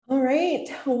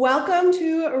right. Welcome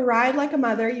to Ride Like a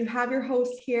Mother. You have your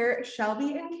hosts here,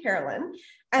 Shelby and Carolyn.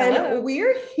 And Hello.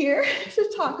 we're here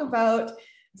to talk about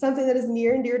something that is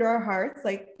near and dear to our hearts,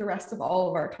 like the rest of all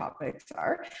of our topics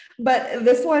are. But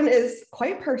this one is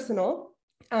quite personal.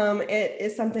 It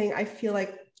is something I feel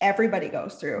like everybody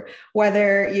goes through,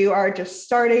 whether you are just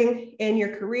starting in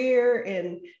your career,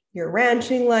 in your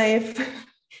ranching life.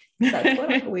 That's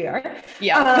what we are.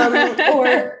 Yeah.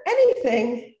 Or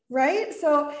anything, right?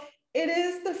 So it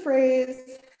is the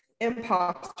phrase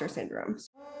imposter syndrome.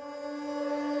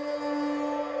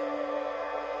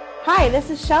 Hi, this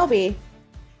is Shelby.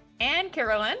 And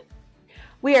Carolyn.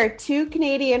 We are two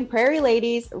Canadian prairie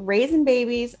ladies raising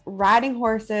babies, riding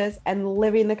horses, and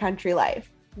living the country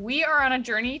life. We are on a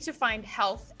journey to find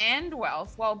health and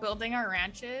wealth while building our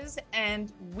ranches,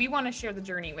 and we want to share the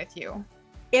journey with you.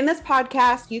 In this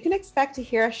podcast, you can expect to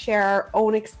hear us share our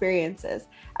own experiences,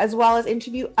 as well as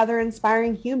interview other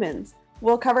inspiring humans.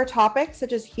 We'll cover topics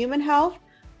such as human health,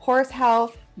 horse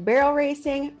health, barrel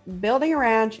racing, building a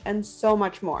ranch, and so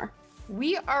much more.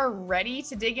 We are ready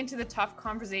to dig into the tough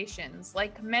conversations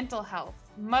like mental health,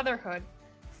 motherhood,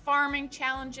 farming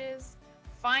challenges,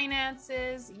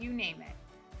 finances, you name it.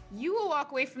 You will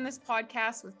walk away from this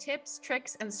podcast with tips,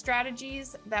 tricks, and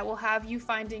strategies that will have you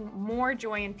finding more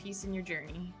joy and peace in your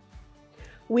journey.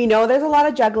 We know there's a lot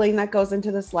of juggling that goes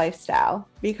into this lifestyle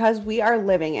because we are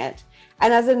living it.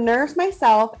 And as a nurse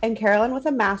myself and Carolyn with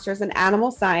a master's in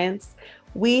animal science,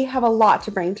 we have a lot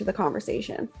to bring to the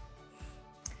conversation.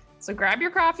 So grab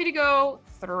your coffee to go,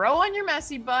 throw on your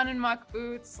messy bun and muck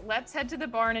boots. Let's head to the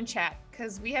barn and chat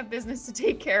because we have business to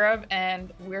take care of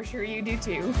and we're sure you do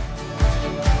too.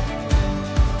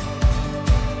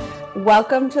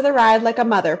 Welcome to the Ride Like a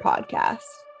Mother podcast.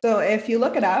 So if you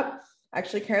look it up,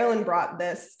 actually Carolyn brought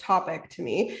this topic to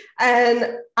me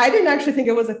and I didn't actually think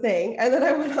it was a thing. And then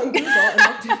I went on Google and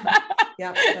looked it up.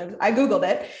 Yeah, I Googled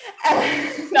it.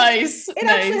 Nice. It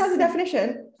actually has a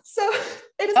definition. So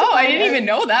it is. Oh, I didn't even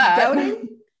know that. Doubting,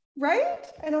 right?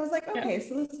 And I was like, okay,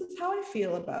 so this is how I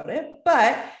feel about it.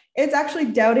 But it's actually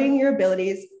doubting your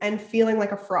abilities and feeling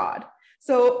like a fraud.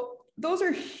 So those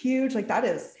are huge. Like that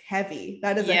is heavy.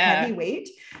 That is a heavy weight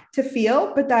to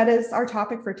feel, but that is our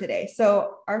topic for today.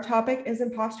 So our topic is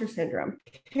imposter syndrome.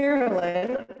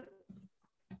 Carolyn,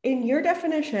 in your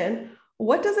definition,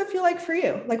 what does it feel like for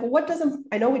you? Like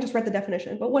I know we just read the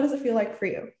definition, but what does it feel like for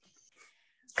you?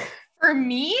 For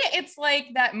me, it's like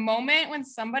that moment when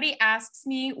somebody asks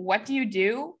me, what do you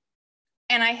do?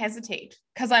 And I hesitate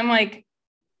because I'm like,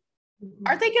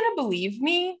 are they going to believe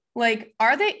me? Like,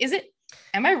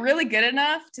 am I really good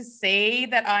enough to say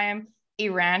that I am a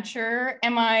rancher?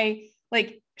 Am I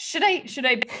like, should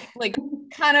I like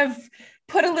kind of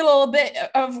put a little bit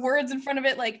of words in front of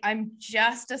it? Like I'm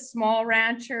just a small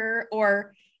rancher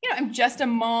or, I'm just a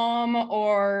mom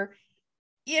or,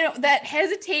 that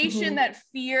hesitation, that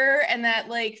fear and that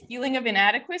like feeling of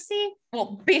inadequacy.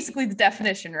 Well, basically the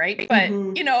definition, right? But,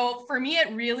 for me,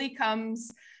 it really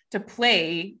comes to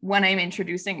play when I'm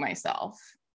introducing myself.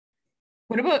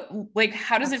 What about like,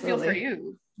 how does it feel for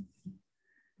you?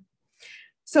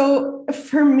 So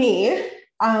for me,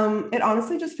 it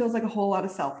honestly just feels like a whole lot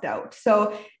of self-doubt.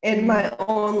 So in my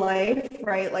own life,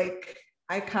 right, like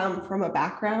I come from a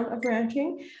background of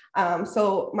ranching.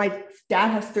 So my dad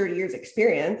has 30 years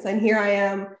experience and here I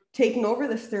am taking over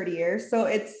this 30 years. So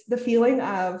it's the feeling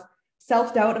of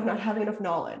self-doubt of not having enough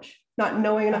knowledge, not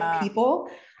knowing enough people.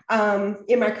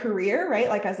 In my career, right?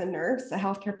 Like as a nurse, a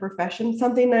healthcare profession,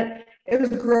 something that it was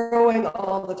growing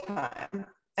all the time.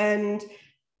 And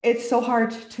it's so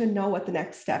hard to know what the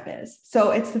next step is.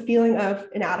 So it's the feeling of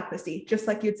inadequacy, just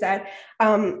like you'd said,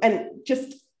 and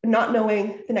just not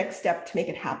knowing the next step to make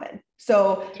it happen.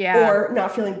 So, or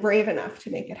not feeling brave enough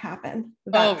to make it happen.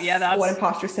 That's what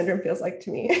imposter syndrome feels like to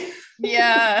me.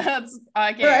 Yeah,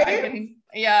 okay.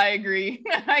 Right? I agree.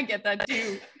 I get that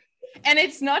too. And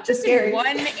it's not just in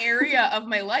one area of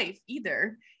my life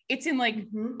either. It's in like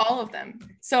all of them.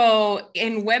 So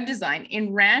in web design,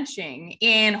 in ranching,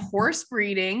 in horse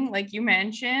breeding, like you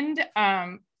mentioned,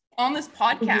 on this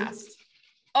podcast.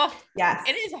 Oh, yes.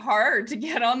 It is hard to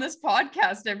get on this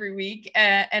podcast every week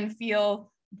and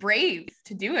feel brave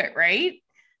to do it, right?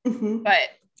 But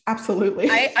absolutely.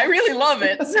 I really love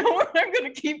it. So I'm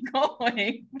going to keep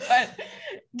going. But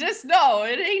just know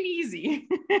it ain't easy.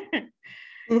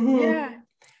 Yeah.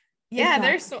 Exactly.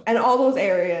 There's and all those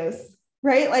areas,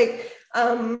 right? Like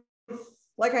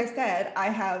I said, I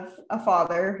have a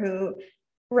father who,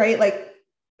 right, like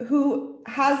who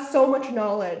has so much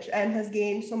knowledge and has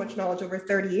gained so much knowledge over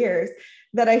 30 years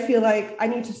that I feel like I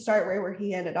need to start right where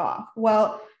he ended off.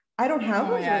 Well, I don't have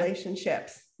those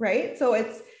relationships, right? So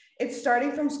it's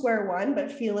starting from square one,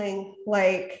 but feeling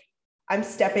like I'm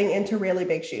stepping into really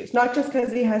big shoes, not just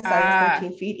because he has size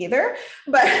 13 feet either,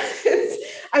 but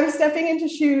I'm stepping into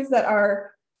shoes that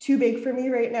are too big for me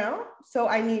right now. So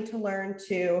I need to learn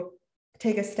to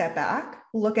take a step back,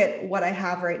 look at what I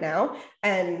have right now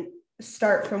and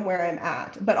start from where I'm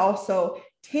at, but also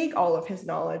take all of his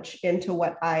knowledge into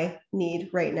what I need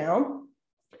right now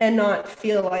and not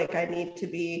feel like I need to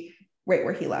be right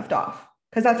where he left off,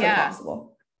 because that's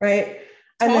impossible, right?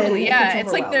 Totally. Yeah.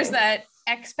 It's like there's that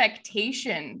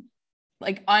expectation,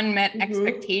 like unmet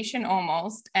expectation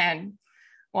almost. And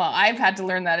well, I've had to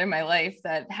learn that in my life,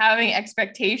 that having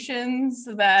expectations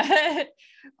that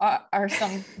are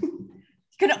some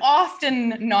can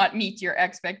often not meet your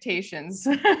expectations.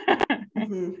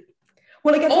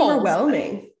 Well, it gets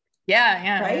overwhelming.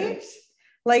 Yeah. Right?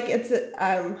 Like it's,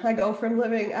 I go from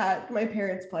living at my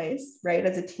parents' place, right,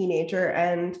 as a teenager,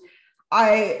 and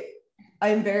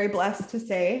I'm very blessed to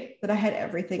say that I had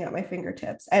everything at my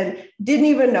fingertips and didn't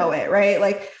even know it, right?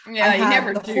 Like I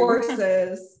had the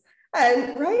horses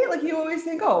and right, like you always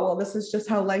think, oh, well, this is just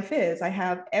how life is. I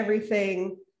have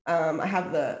everything. I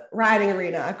have the riding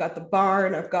arena. I've got the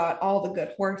barn. I've got all the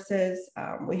good horses.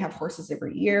 We have horses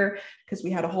every year because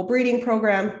we had a whole breeding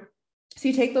program. So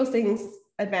you take those things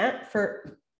advantage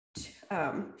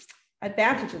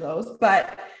of those.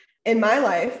 But in my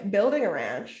life, building a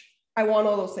ranch, I want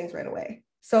all those things right away.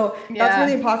 So that's where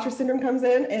the imposter syndrome comes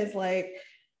in, is like,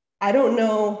 I don't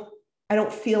know. I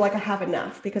don't feel like I have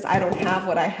enough because I don't have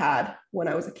what I had when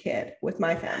I was a kid with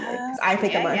my family. Because I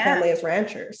think of my family as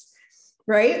ranchers.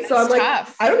 Right. That's so I'm like,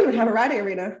 tough. I don't even have a riding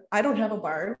arena. I don't have a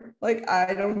barn. Like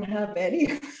I don't have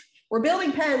any. We're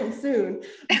building pens soon,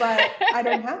 but I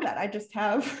don't have that. I just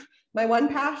have my one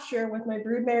pasture with my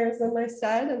brood mares and my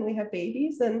stud, and we have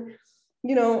babies, and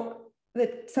you know,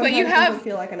 that sometimes it doesn't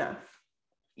feel like enough.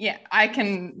 Yeah, I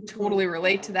can totally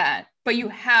relate to that. But you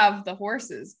have the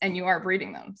horses and you are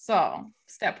breeding them. So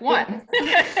step one.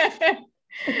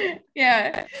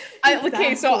 Yeah.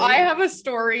 Okay, so I have a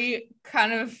story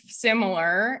kind of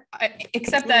similar,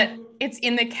 except that it's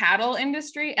in the cattle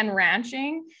industry and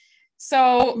ranching.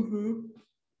 So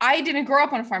I didn't grow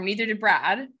up on a farm, neither did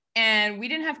Brad. And we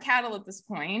didn't have cattle at this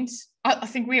point. I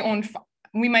think we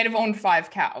might have owned 5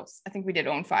 cows. I think we did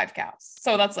own 5 cows.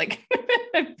 So that's like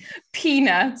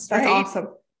peanuts. That's right? Awesome.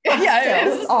 Yeah,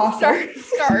 it's awesome.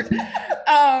 Start.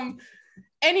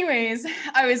 Anyways,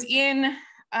 I was in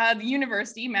the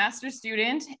university, master's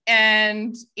student,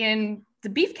 and in the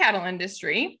beef cattle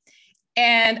industry.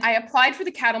 And I applied for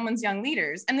the Cattlemen's Young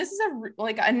Leaders. And this is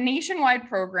a nationwide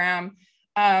program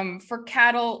for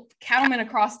cattlemen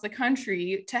across the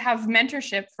country to have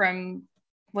mentorship from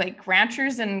like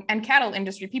ranchers and cattle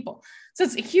industry people. So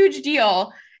it's a huge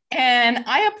deal. And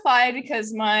I applied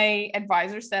because my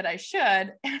advisor said I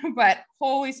should, but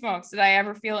holy smokes, did I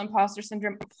ever feel imposter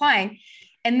syndrome applying.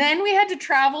 And then we had to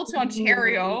travel to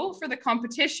Ontario for the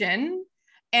competition.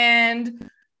 And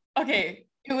okay,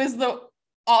 it was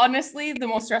honestly the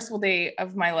most stressful day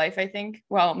of my life, I think.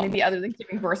 Well, maybe other than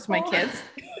giving birth to my kids.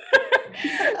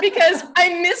 Because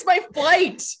I missed my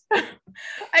flight.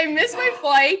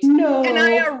 No. And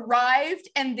I arrived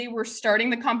and they were starting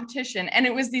the competition. And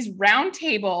it was these round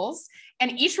tables,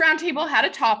 and each round table had a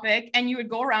topic, and you would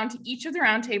go around to each of the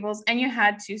round tables and you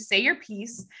had to say your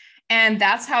piece. And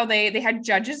that's how they had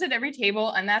judges at every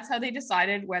table. And that's how they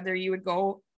decided whether you would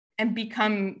go and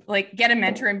become like, get a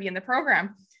mentor and be in the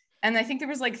program. And I think there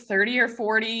was like 30 or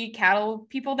 40 cattle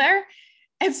people there.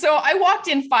 And so I walked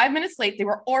in 5 minutes late. They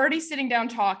were already sitting down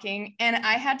talking. And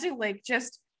I had to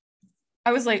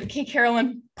I was like, okay,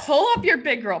 Carolyn, pull up your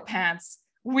big girl pants.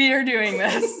 We are doing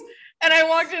this. And I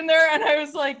walked in there and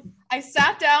I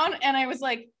sat down and I was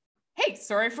like, hey,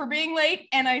 sorry for being late.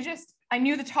 And I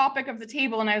knew the topic of the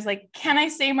table. And I was like, can I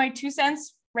say my 2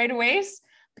 cents right away?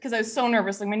 Because I was so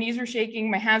nervous. Like my knees were shaking,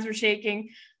 my hands were shaking.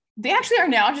 They actually are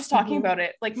now just talking about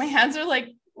it. Like my hands are like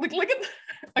look at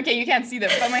okay, you can't see them,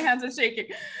 but my hands are shaking.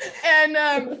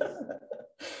 And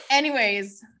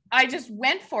anyways, I just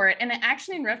went for it. And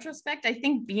actually, in retrospect, I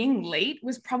think being late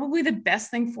was probably the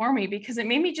best thing for me, because it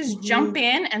made me just jump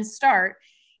in and start.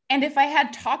 And if I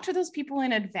had talked to those people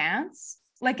in advance,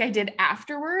 like I did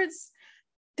afterwards,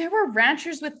 there were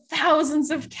ranchers with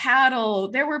thousands of cattle.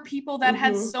 There were people that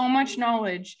had so much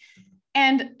knowledge.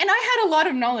 And I had a lot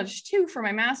of knowledge too for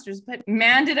my master's, but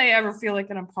man, did I ever feel like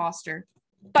an imposter.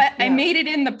 But I made it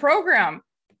in the program.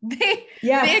 They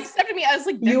accepted me. I was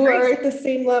like, you were at the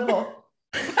same level.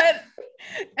 But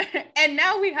And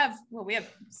now we have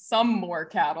some more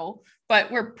cattle,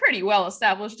 but we're pretty well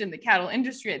established in the cattle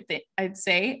industry, I'd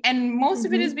say. And most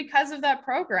of it is because of that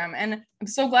program. And I'm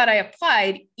so glad I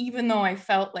applied, even though I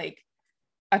felt like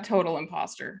a total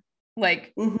imposter,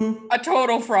 like a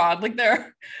total fraud. Like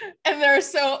there are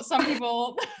some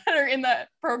people that are in that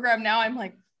program now. I'm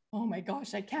like, oh my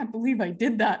gosh, I can't believe I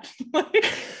did that. But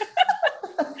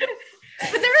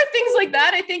there are things like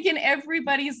that, I think, in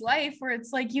everybody's life where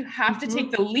it's like you have to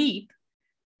take the leap.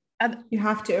 You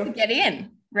have to get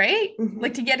in, right?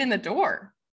 Like to get in the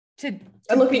door. And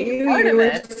look at you, you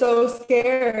were so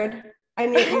scared,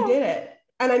 and yet you did it.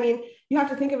 And I mean, you have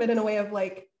to think of it in a way of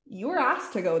like, you were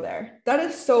asked to go there. That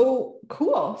is so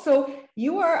cool. So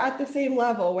you are at the same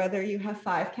level, whether you have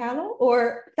 5 cattle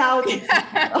or thousands of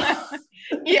cattle.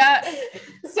 Yeah.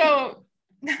 So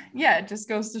yeah, it just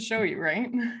goes to show you, right?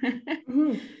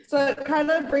 So it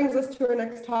kind of brings us to our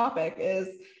next topic is,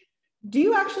 do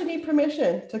you actually need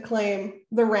permission to claim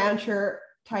the rancher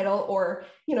title, or,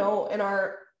 you know, in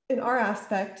our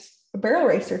aspect, a barrel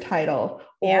racer title,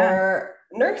 or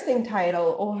nursing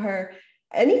title, or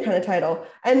any kind of title?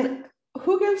 And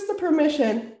who gives the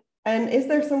permission? And is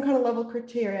there some kind of level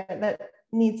criteria that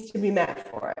needs to be met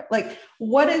for it? Like,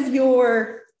 what is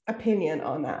your opinion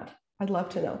on that? I'd love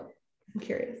to know. I'm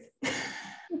curious.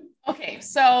 Okay,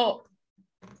 so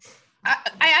I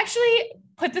actually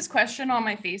put this question on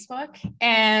my Facebook,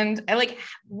 and I like,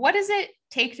 what does it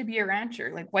take to be a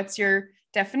rancher? Like, what's your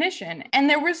definition? And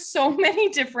there were so many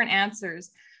different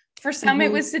answers. For some,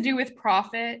 it was to do with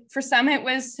profit. For some, it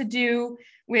was to do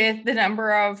with the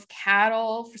number of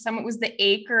cattle. For some, it was the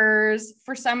acres.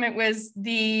 For some, it was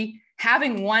the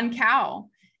having 1 cow.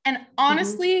 And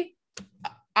honestly,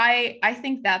 I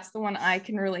think that's the one I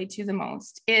can relate to the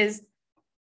most, is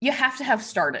you have to have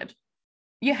started.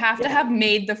 You have to have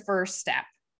made the first step,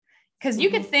 because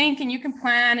you can think and you can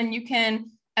plan and you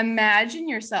can imagine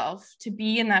yourself to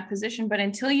be in that position. But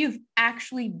until you've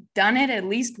actually done it at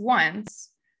least once,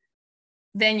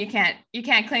 then you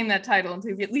can't claim that title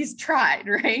until you've at least tried,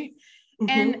 right?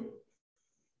 And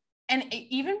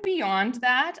even beyond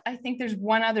that, I think there's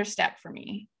one other step for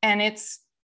me, and it's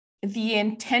the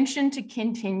intention to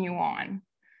continue on.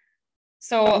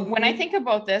 So when I think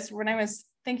about this, when I was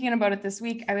thinking about it this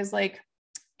week, I was like,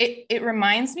 it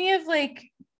reminds me of like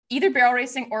either barrel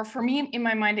racing, or for me in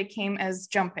my mind, it came as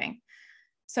jumping.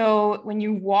 So when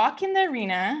you walk in the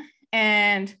arena,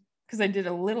 and because I did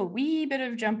a wee bit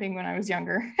of jumping when I was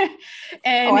younger.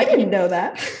 And I didn't know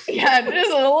that. Yeah,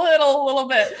 just a little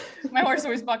bit. My horse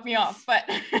always bucked me off, but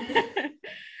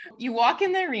you walk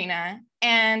in the arena,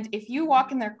 and if you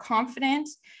walk in there confident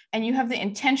and you have the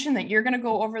intention that you're going to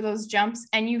go over those jumps,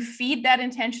 and you feed that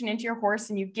intention into your horse,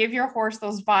 and you give your horse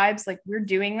those vibes like, we're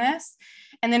doing this.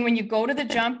 And then when you go to the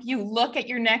jump, you look at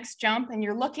your next jump and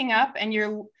you're looking up and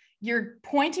you're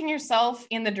pointing yourself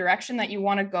in the direction that you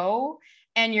want to go,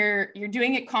 and you're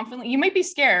doing it confidently. You might be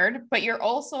scared, but you're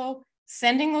also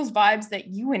sending those vibes that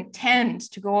you intend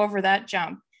to go over that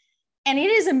jump. And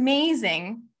it is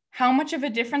amazing how much of a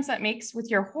difference that makes with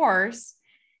your horse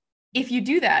if you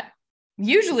do that.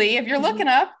 Usually, if you're looking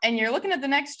up and you're looking at the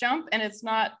next jump and it's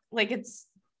not like it's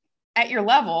at your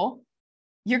level,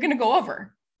 you're going to go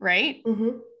over, right?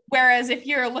 Whereas if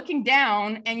you're looking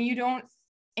down and you don't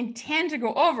intend to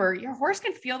go over, your horse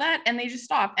can feel that and they just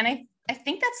stop. And I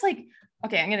think that's like,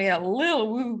 okay, I'm going to get a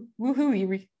little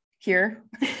woohoo here.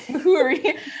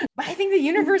 But I think the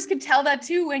universe could tell that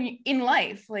too when you, in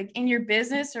life, like in your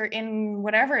business or in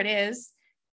whatever it is,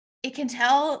 it can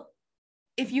tell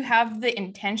if you have the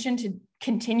intention to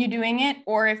continue doing it,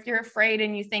 or if you're afraid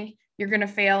and you think you're going to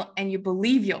fail and you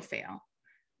believe you'll fail,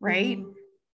 right?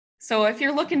 So if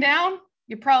you're looking down,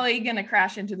 you're probably going to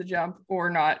crash into the jump or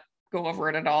not go over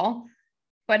it at all.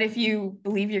 But if you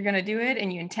believe you're going to do it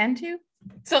and you intend to.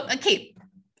 So, okay,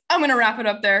 I'm going to wrap it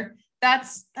up there.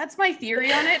 That's my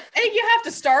theory on it. I think you have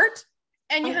to start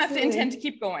and you have to intend to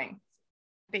keep going,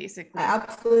 basically. I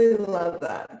absolutely love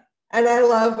that. And I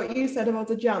love what you said about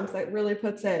the jumps. That really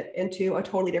puts it into a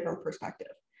totally different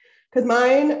perspective. Because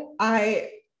mine, I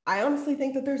honestly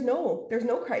think that there's no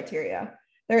criteria.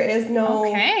 There is no,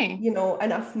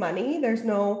 enough money. There's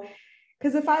no,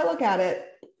 because if I look at it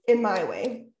in my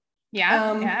way,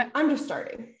 I'm just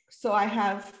starting. So I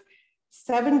have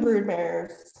 7 brood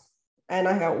mares and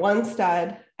I got 1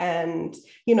 stud, and,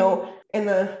 in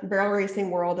the barrel racing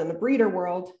world and the breeder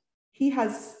world, he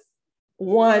has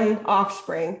 1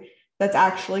 offspring that's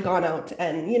actually gone out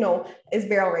and, is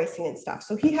barrel racing and stuff.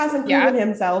 So he hasn't proven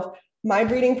himself. My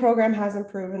breeding program hasn't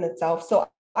proven itself. So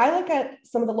I look at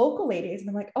some of the local ladies and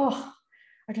I'm like, oh,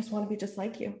 I just want to be just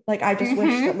like you. Like, I just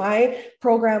wish that my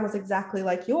program was exactly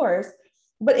like yours.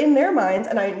 but in their minds,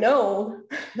 and I know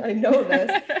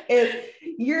this, is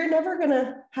you're never going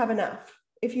to have enough.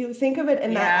 If you think of it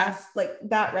in that, like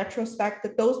that retrospect,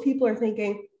 that those people are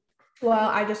thinking, well,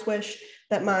 I just wish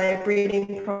that my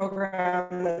breeding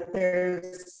program, that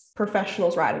there's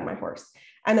professionals riding my horse.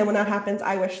 And then when that happens,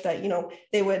 I wish that,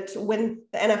 they would win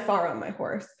the NFR on my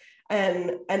horse.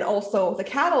 And also the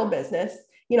cattle business,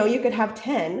 you could have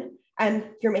 10 and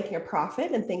you're making a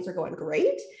profit and things are going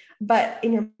great. But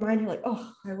in your mind, you're like,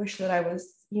 oh, I wish that I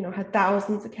was, had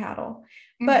thousands of cattle.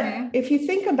 But if you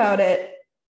think about it,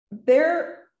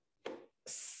 they're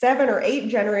 7 or 8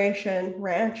 generation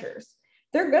ranchers.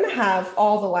 They're going to have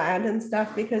all the land and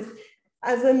stuff, because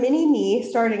as a mini me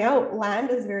starting out, land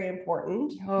is very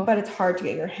important, but it's hard to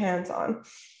get your hands on,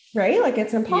 right? Like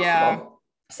it's impossible. Yeah.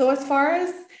 So as far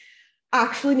as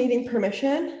actually needing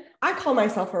permission, I call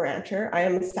myself a rancher. I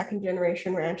am a 2nd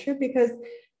generation rancher because,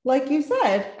 like you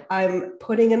said, I'm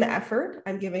putting in the effort.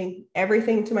 I'm giving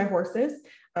everything to my horses.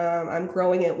 I'm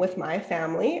growing it with my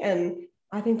family. And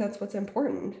I think that's what's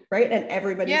important, right? And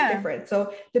everybody's different.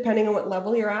 So depending on what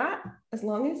level you're at, as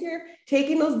long as you're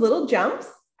taking those little jumps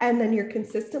and then you're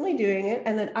consistently doing it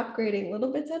and then upgrading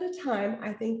little bits at a time,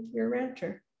 I think you're a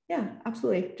rancher. Yeah,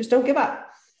 absolutely. Just don't give up,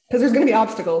 because there's going to be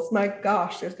obstacles. My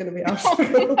gosh, there's going to be obstacles.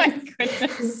 Oh my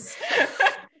goodness.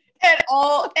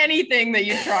 And anything that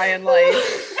you try in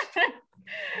life.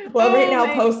 Well, right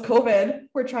now, post-COVID,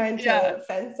 we're trying to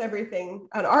fence everything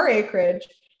on our acreage.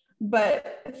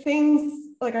 But things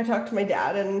like, I talked to my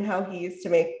dad and how he used to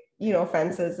make,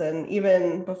 fences, and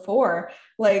even before,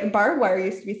 like barbed wire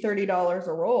used to be $30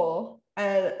 a roll,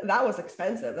 and that was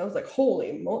expensive. That was like,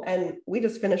 and we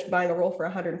just finished buying a roll for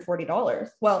 $140.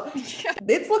 Well,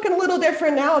 it's looking a little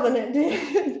different now than it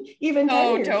did even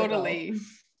 10 years totally ago.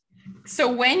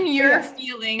 So when you're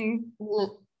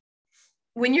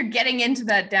when you're getting into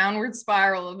that downward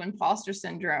spiral of imposter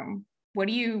syndrome, what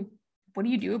do you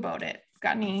do about it?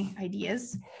 Got any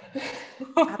ideas?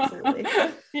 Absolutely.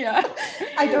 Yeah.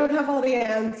 I don't have all the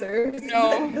answers.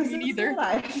 No, me neither.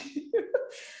 I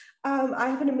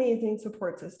have an amazing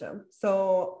support system.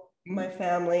 So my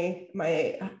family,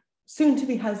 my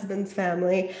soon-to-be husband's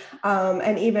family,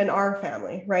 and even our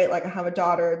family, right? Like I have a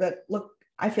daughter that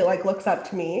I feel like looks up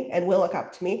to me and will look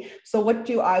up to me. So what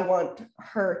do I want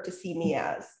her to see me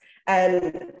as?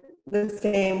 And the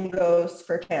same goes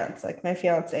for Chance, like my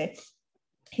fiance.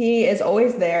 He is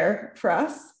always there for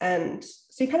us. And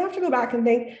so you kind of have to go back and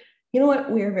think, you know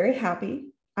what? We are very happy.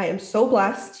 I am so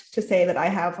blessed to say that I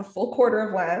have a full quarter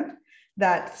of land,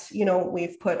 that,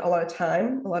 we've put a lot of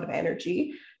time, a lot of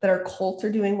energy, that our colts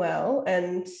are doing well.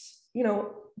 And,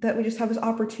 that we just have this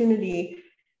opportunity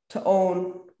to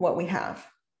own what we have.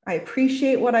 I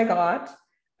appreciate what I got.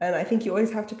 And I think you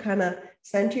always have to kind of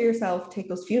center yourself, take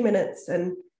those few minutes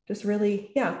and just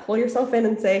really, pull yourself in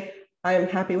and say, I am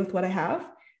happy with what I have,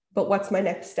 but what's my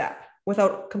next step,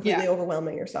 without completely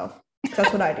overwhelming yourself.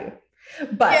 That's what I do.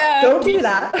 But don't do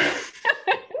that.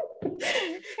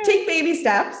 Take baby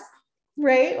steps,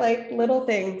 right? Like little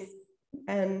things.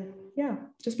 And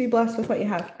just be blessed with what you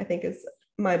have, I think is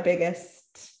my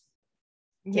biggest,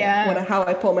 how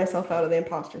I pull myself out of the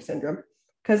imposter syndrome.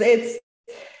 Because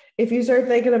if you start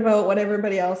thinking about what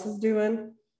everybody else is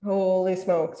doing, holy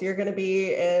smokes, you're going to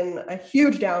be in a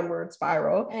huge downward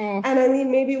spiral. And I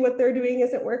mean, maybe what they're doing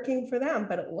isn't working for them,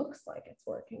 but it looks like it's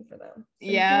working for them.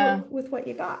 So with what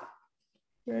you got.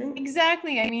 Right?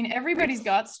 Exactly. I mean, everybody's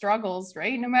got struggles,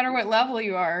 right? No matter what level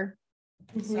you are.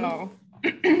 So,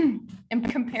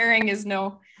 and comparing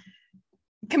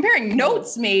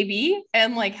notes maybe,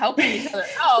 and like helping each other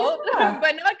out,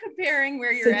 but not comparing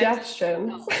where you're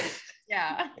suggestions.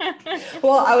 Yeah.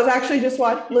 Well, I was actually just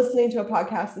listening to a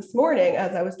podcast this morning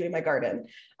as I was doing my garden,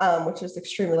 which is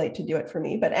extremely late to do it for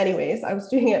me. But anyways, I was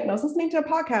doing it and I was listening to a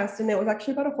podcast, and it was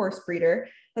actually about a horse breeder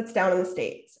that's down in the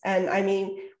States. And I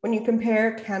mean, when you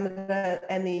compare Canada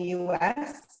and the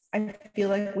US, I feel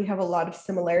like we have a lot of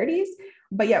similarities,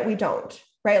 but yet we don't,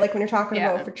 right? Like when you're talking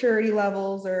about maturity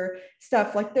levels or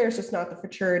stuff, like there's just not the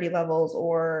maturity levels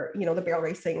or, the barrel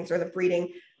racings or the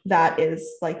breeding that is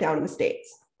like down in the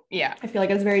States. Yeah. I feel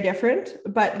like it's very different.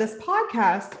 But this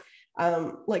podcast,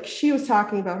 like she was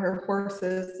talking about her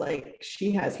horses, like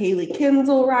she has Haley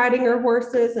Kinsel riding her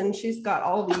horses, and she's got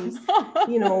all these,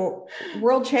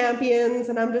 world champions.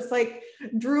 And I'm just like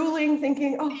drooling,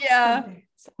 thinking,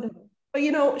 someday.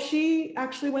 But, she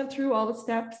actually went through all the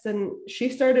steps, and she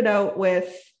started out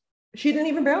with, she didn't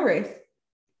even barrel race.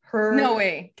 No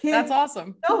way. That's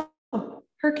awesome. No,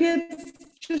 her kids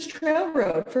just trail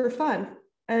rode for fun.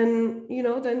 And,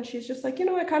 then she's just like,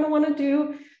 I kind of want to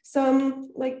do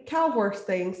some like cow horse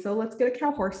things. So let's get a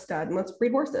cow horse stud and let's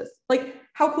breed horses. Like,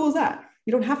 how cool is that?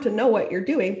 you don't have to know what you're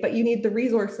doing, but you need the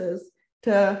resources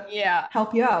to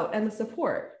help you out and the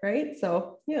support, right?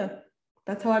 So yeah,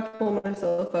 that's how I pull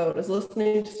myself out, is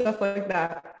listening to stuff like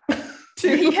that.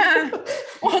 Yeah.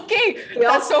 Okay.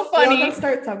 That's so funny. We all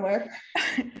start somewhere.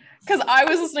 Because I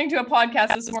was listening to a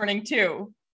podcast this morning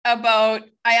too I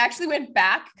actually went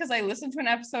back because I listened to an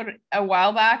episode a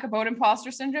while back about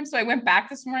imposter syndrome. So I went back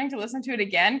this morning to listen to it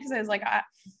again because I was like,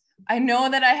 I know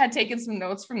that I had taken some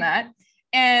notes from that.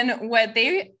 And what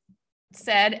they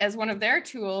said as one of their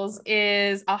tools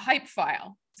is a hype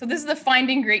file. So this is the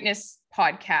Finding Greatness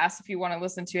podcast. If you want to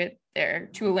listen to it, they're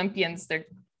two Olympians. They're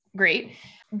great.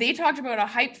 They talked about a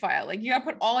hype file. Like you got to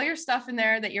put all your stuff in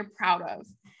there that you're proud of.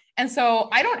 And so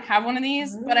I don't have one of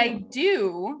these, but I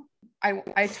do.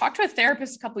 I talked to a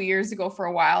therapist a couple of years ago for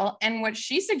a while. And what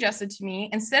she suggested to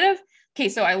me, instead of, okay,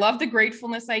 so I love the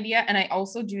gratefulness idea. And I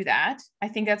also do that. I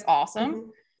think that's awesome. Mm-hmm.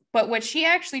 But what she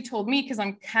actually told me, because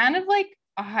I'm kind of like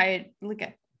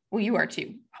you are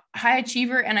too, high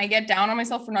achiever. And I get down on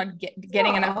myself for not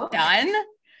getting enough done.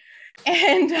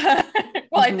 And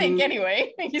I think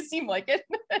anyway, you seem like it.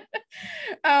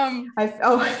 I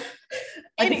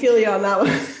can feel you on that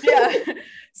one. Yeah.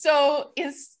 So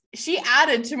she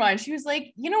added to mine. She was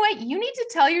like, you know what? You need to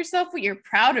tell yourself what you're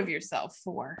proud of yourself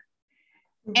for.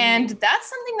 Mm-hmm. And that's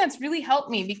something that's really helped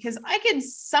me, because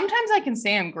sometimes I can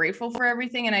say I'm grateful for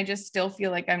everything and I just still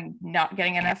feel like I'm not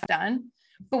getting enough done.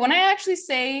 But when I actually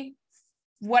say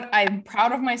what I'm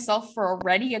proud of myself for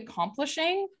already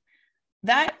accomplishing,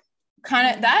 that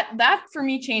for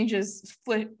me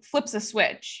flips a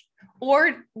switch.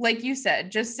 Or like you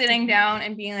said, just sitting down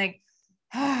and being like,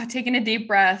 taking a deep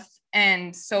breath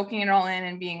and soaking it all in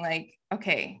and being like,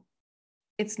 okay,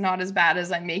 it's not as bad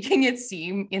as I'm making it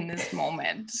seem in this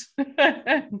moment.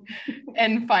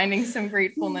 And finding some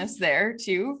gratefulness there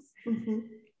too. Mm-hmm.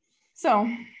 So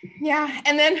yeah.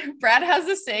 And then Brad has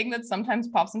this saying that sometimes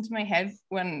pops into my head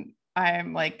when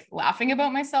I'm like laughing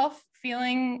about myself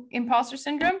feeling imposter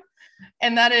syndrome.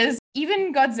 And that is,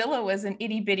 even Godzilla was an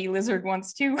itty bitty lizard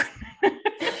once too.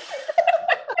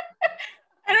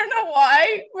 I don't know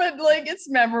why, but like it's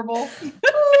memorable.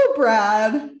 Oh,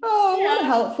 Brad. Oh, yeah. What a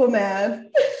helpful man.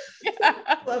 Yeah.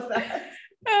 Love that.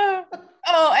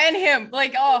 And him.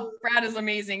 Like, Brad is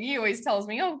amazing. He always tells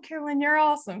me, oh, Carolyn, you're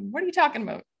awesome. What are you talking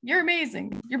about? You're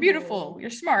amazing. You're beautiful.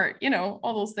 You're smart.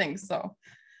 All those things. So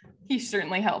he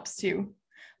certainly helps too.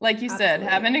 Like you said,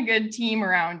 having a good team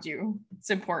around you, it's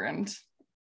important.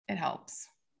 It helps.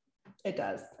 It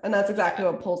does. And that's exactly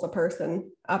what pulls a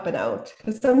person up and out.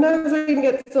 Because sometimes we can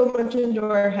get so much into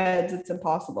our heads, it's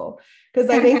impossible. Because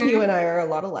I think you and I are a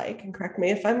lot alike, and correct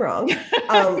me if I'm wrong.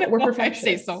 We're perfectionists. I'd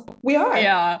say so. We are.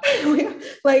 Yeah.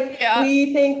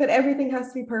 We think that everything has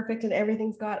to be perfect and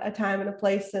everything's got a time and a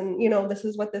place, and this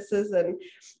is what this is, and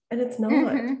it's not.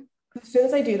 Mm-hmm. As soon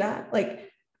as I do that, like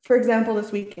for example,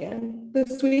 this weekend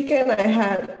I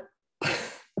had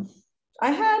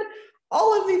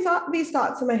all of these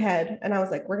thoughts in my head, and I was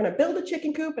like, we're going to build a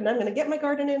chicken coop, and I'm going to get my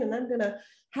garden in, and I'm going to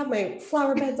have my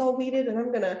flower beds all weeded, and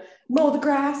I'm going to mow the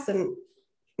grass. And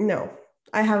no,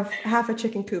 I have half a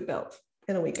chicken coop built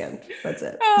in a weekend. That's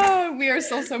it. Oh, we are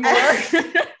so similar.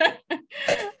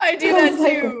 I do that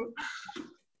too.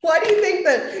 Why do you think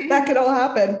that could all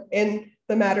happen in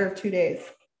the matter of 2 days?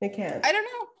 It can't. I don't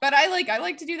know, but I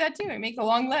like to do that too. I make a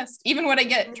long list, even what I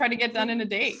try to get done in a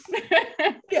day.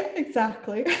 Yeah,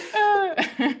 exactly.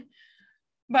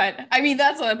 But I mean,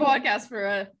 that's a podcast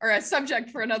or a subject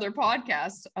for another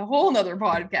podcast. A whole nother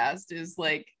podcast is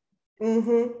like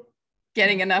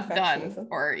getting enough done,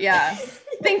 or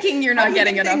thinking you're not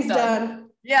getting enough done.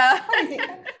 Yeah. How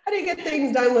do you get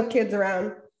things done with kids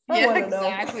around? I want to know.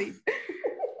 Exactly.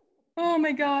 Oh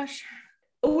my gosh.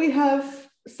 We have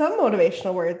some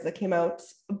motivational words that came out,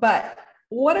 but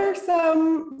what are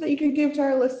some that you could give to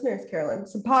our listeners, Carolyn?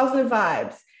 Some positive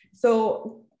vibes.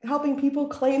 So helping people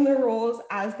claim their roles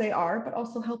as they are, but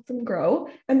also help them grow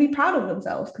and be proud of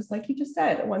themselves. Because like you just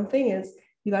said, one thing is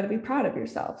you got to be proud of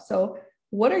yourself. So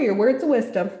what are your words of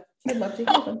wisdom? I'd love to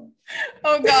hear them.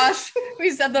 Oh gosh, we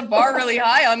set the bar really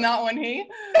high on that one, hey?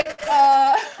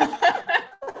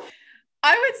 I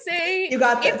would say you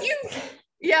got this.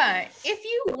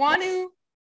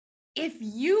 If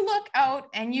you look out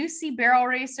and you see barrel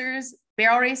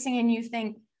racing and you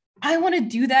think, I want to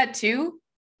do that too,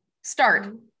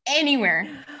 start anywhere.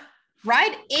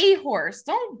 Ride a horse.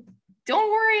 Don't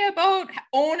worry about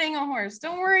owning a horse.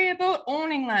 Don't worry about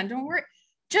owning land. Don't worry.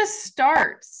 Just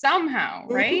start somehow,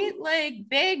 right? Like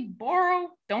beg,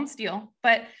 borrow, don't steal,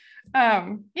 but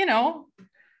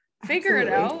figure it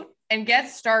out and get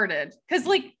started. Because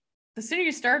like the sooner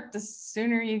you start, the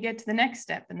sooner you get to the next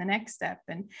step and the next step.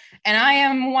 And I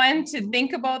am one to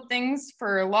think about things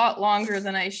for a lot longer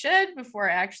than I should before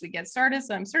I actually get started.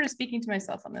 So I'm sort of speaking to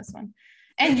myself on this one.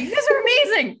 And you guys are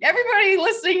amazing. Everybody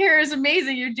listening here is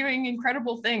amazing. You're doing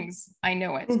incredible things. I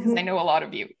know it because I know a lot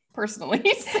of you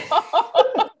personally. So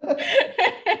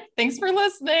thanks for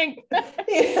listening.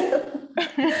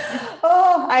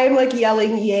 Oh, I am like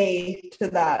yelling yay to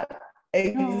that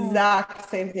exact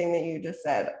same thing that you just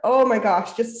said. Oh my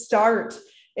gosh, just start.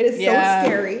 It is so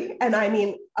scary. And I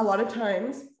mean, a lot of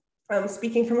times,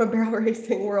 speaking from a barrel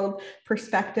racing world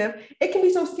perspective, it can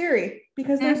be so scary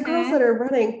because there's girls that are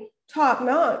running top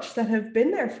notch that have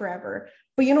been there forever.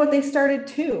 But you know what? They started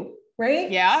too,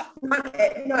 right? Yeah. Not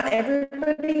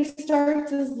everybody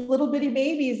starts as little bitty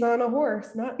babies on a horse.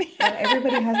 Not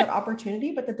everybody has that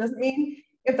opportunity, but that doesn't mean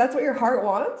if that's what your heart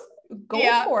wants, go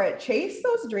for it. Chase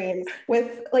those dreams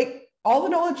with like all the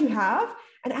knowledge you have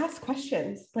and ask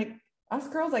questions. Like us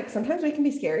girls, like sometimes we can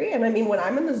be scary. And I mean, when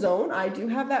I'm in the zone, I do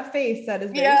have that face that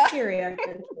is very scary, I've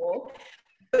been told.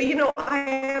 But you know, I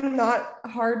am not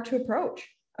hard to approach.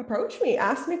 Approach me,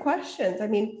 ask me questions. I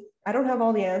mean, I don't have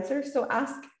all the answers. So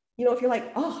ask, you know, if you're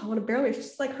like, oh, I want to barrel race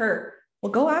just like her.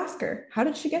 Well, go ask her. How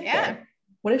did she get there?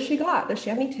 What has she got? Does she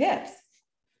have any tips?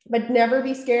 But never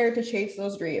be scared to chase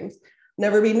those dreams.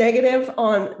 Never be negative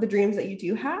on the dreams that you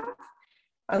do have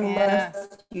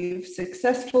unless you've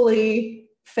successfully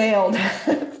failed.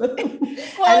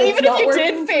 Well, even if you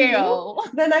did fail,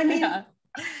 then I mean,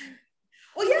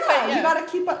 you got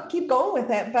to keep going with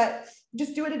it, but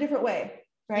just do it a different way,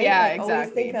 right? Yeah, like, exactly.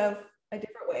 Always think of a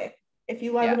different way. If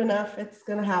you love it enough, it's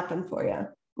going to happen for you.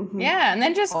 Yeah, and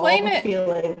then just claim it.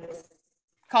 Feelings.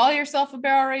 Call yourself a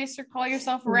barrel racer. Call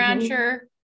yourself a rancher.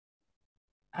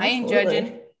 I ain't judging.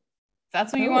 If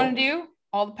that's what you want to do,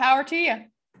 all the power to you.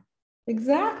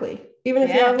 Exactly. Even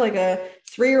if you have like a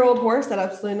 3-year-old horse that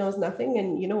absolutely knows nothing,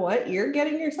 and you know what, you're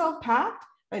getting yourself packed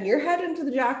and you're heading to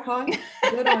the jackpot.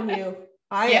 Good on you.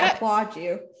 I applaud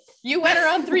you. You went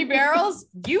around 3 barrels.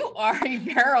 You are a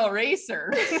barrel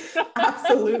racer.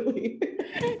 Absolutely.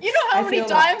 You know how many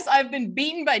times I've been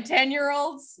beaten by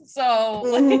 10-year-olds? So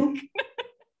like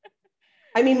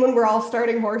I mean, when we're all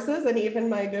starting horses, and even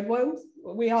my good ones,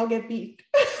 we all get beat.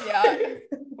 Yeah.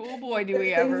 Oh boy, do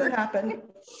we ever. Things that happen.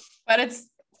 But it's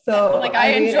so like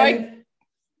I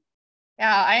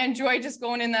enjoy just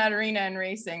going in that arena and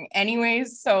racing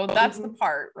anyways. So that's the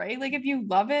part, right? Like if you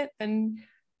love it, then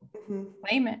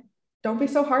claim it. Don't be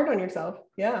so hard on yourself.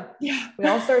 Yeah. We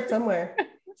all start somewhere.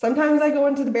 Sometimes I go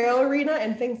into the barrel arena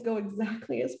and things go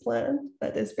exactly as planned.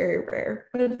 That is very rare,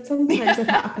 but sometimes it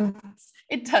happens.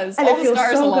 It does. And all it the feels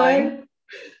stars so align. good.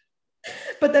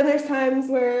 But then there's times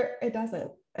where it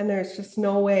doesn't. And there's just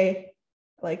no way,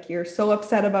 like you're so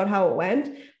upset about how it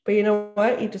went. But you know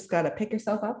what? You just got to pick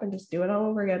yourself up and just do it all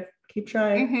over again. Keep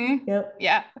trying. Mm-hmm. Yep.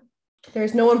 Yeah.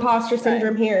 There's no imposter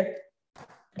syndrome here.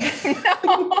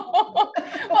 No.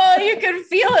 Well, you can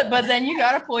feel it, but then you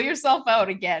got to pull yourself out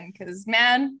again because,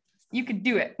 man, you could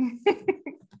do it.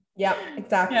 Yep,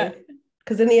 exactly.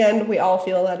 Because in the end, we all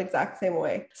feel that exact same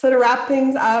way. So to wrap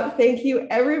things up, thank you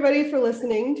everybody for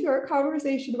listening to our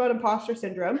conversation about imposter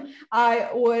syndrome. I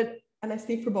would, and I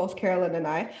speak for both Carolyn and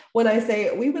I, when I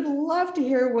say we would love to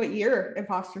hear what your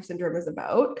imposter syndrome is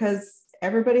about, because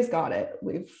everybody's got it.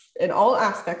 We've in all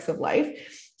aspects of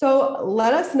life. So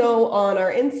let us know on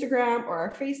our Instagram or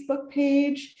our Facebook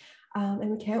page.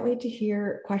 And we can't wait to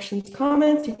hear questions,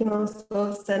 comments. You can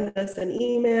also send us an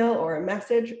email or a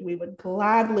message. We would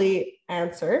gladly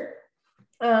answer.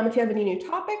 If you have any new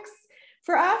topics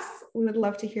for us, we would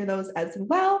love to hear those as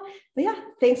well. But yeah,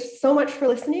 thanks so much for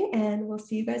listening, and we'll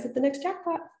see you guys at the next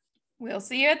jackpot. We'll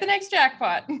see you at the next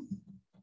jackpot.